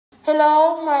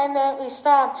Hello, my name is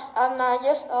Sam. I'm 9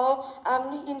 years old.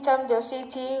 I'm in the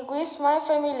city with my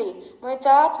family. My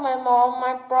dad, my mom,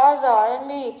 my brother, and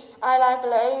me. I like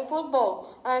playing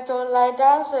football. I don't like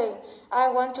dancing. I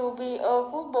want to be a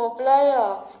football player.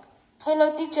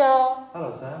 Hello, teacher.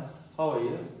 Hello, Sam. How are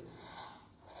you?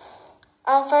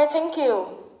 I'm fine, thank you.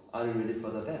 Are you ready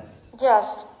for the test?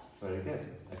 Yes. Very good.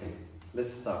 Okay,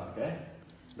 let's start, okay?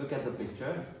 Look at the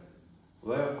picture.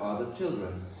 Where are the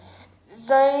children?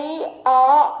 They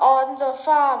are on the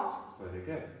farm. Very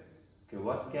good. Okay,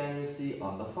 what can you see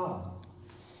on the farm?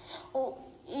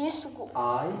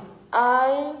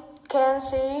 I can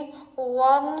see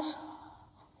one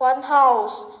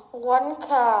house, one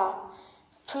car,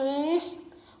 trees,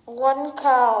 one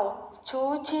cow,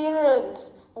 2 children,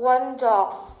 1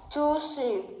 dog, 2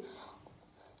 sheep,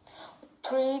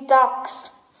 3 ducks,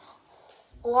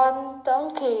 1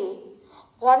 donkey,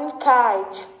 1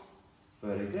 kite.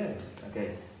 Very good.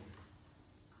 Okay.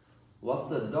 What's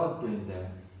the dog doing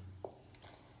there?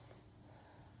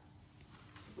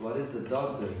 What is the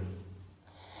dog doing?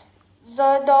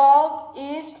 The dog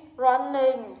is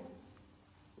running.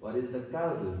 What is the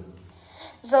cow doing?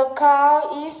 The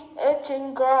cow is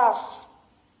eating grass.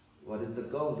 What is the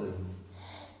girl doing?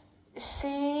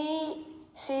 She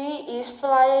is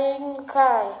flying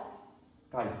kite.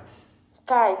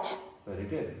 Very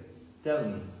good. Tell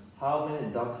me, how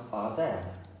many ducks are there?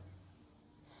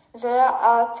 There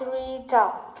are 3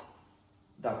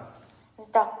 Ducks.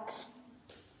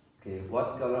 Okay,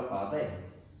 what color are they?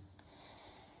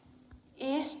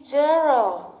 It's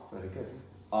 0. Very good.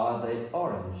 Are they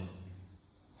orange?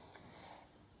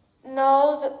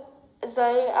 No,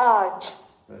 they aren't.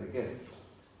 Very good.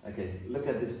 Okay, look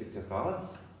at these picture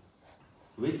cards.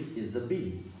 Which is the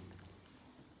bee?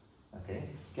 Okay,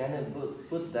 can you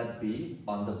put that bee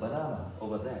on the banana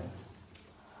over there?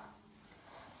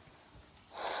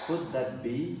 Put that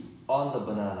bee on the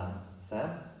banana, Sam.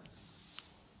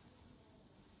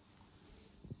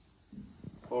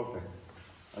 Perfect.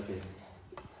 Okay,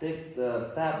 take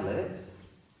the tablet,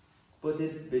 put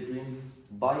it between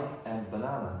bike and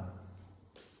banana.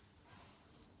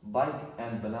 Bike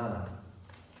and banana.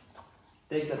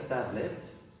 Take the tablet.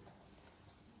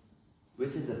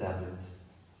 Which is the tablet?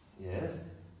 Yes.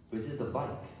 Which is the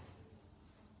bike?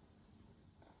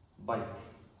 Bike.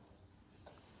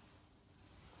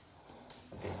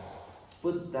 Okay.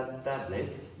 Put that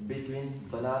tablet between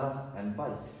banana and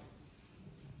bike.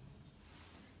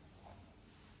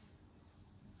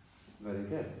 Very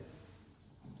good.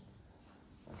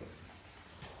 Okay.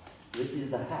 Which is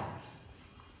the hat?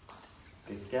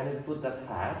 Okay. Can you put that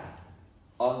hat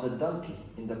on the donkey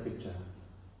in the picture?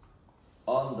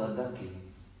 On the donkey.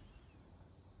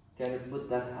 Can you put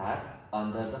that hat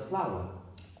under the flower?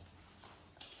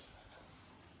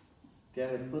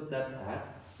 Can you put that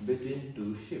hat between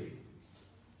 2 sheep?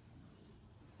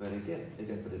 Very good. You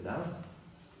can put it down.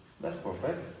 That's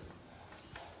perfect.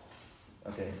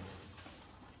 Okay.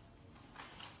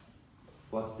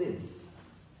 What's this?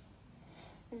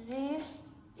 This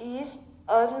is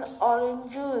an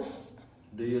orange juice.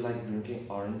 Do you like drinking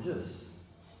orange juice?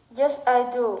 Yes, I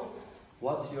do.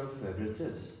 What's your favorite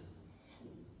juice?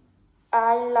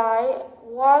 I like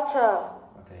water.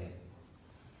 Okay.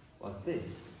 What's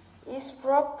this? It's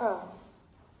proper.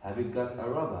 Have you got a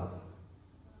rubber?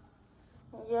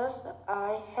 Yes,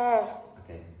 I have.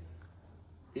 Okay.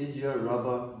 Is your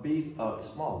rubber big or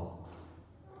small?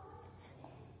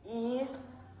 It's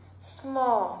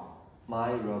small.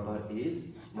 My rubber is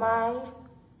small.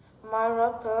 My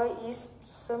rubber is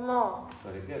small.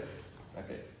 Very good.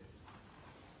 Okay.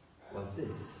 What's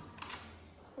this?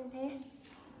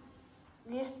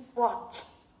 This watch.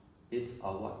 It's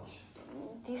a watch.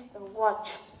 This watch.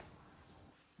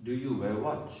 Do you wear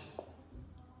watch?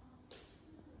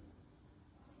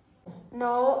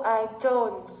 No, I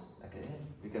don't. Okay,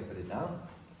 we can put it down.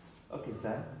 Okay,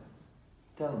 Sam.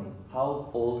 Tell me, how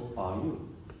old are you?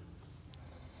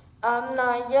 I'm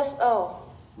 9 years old.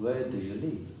 Where do you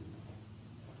live?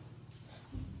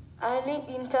 I live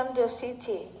in the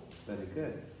city. Very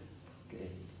good. Okay.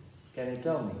 Can you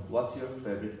tell me, what's your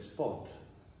favorite sport?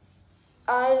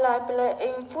 I like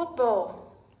playing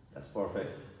football. That's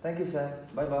perfect. Thank you, Sam.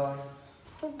 Bye-bye.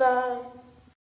 Goodbye.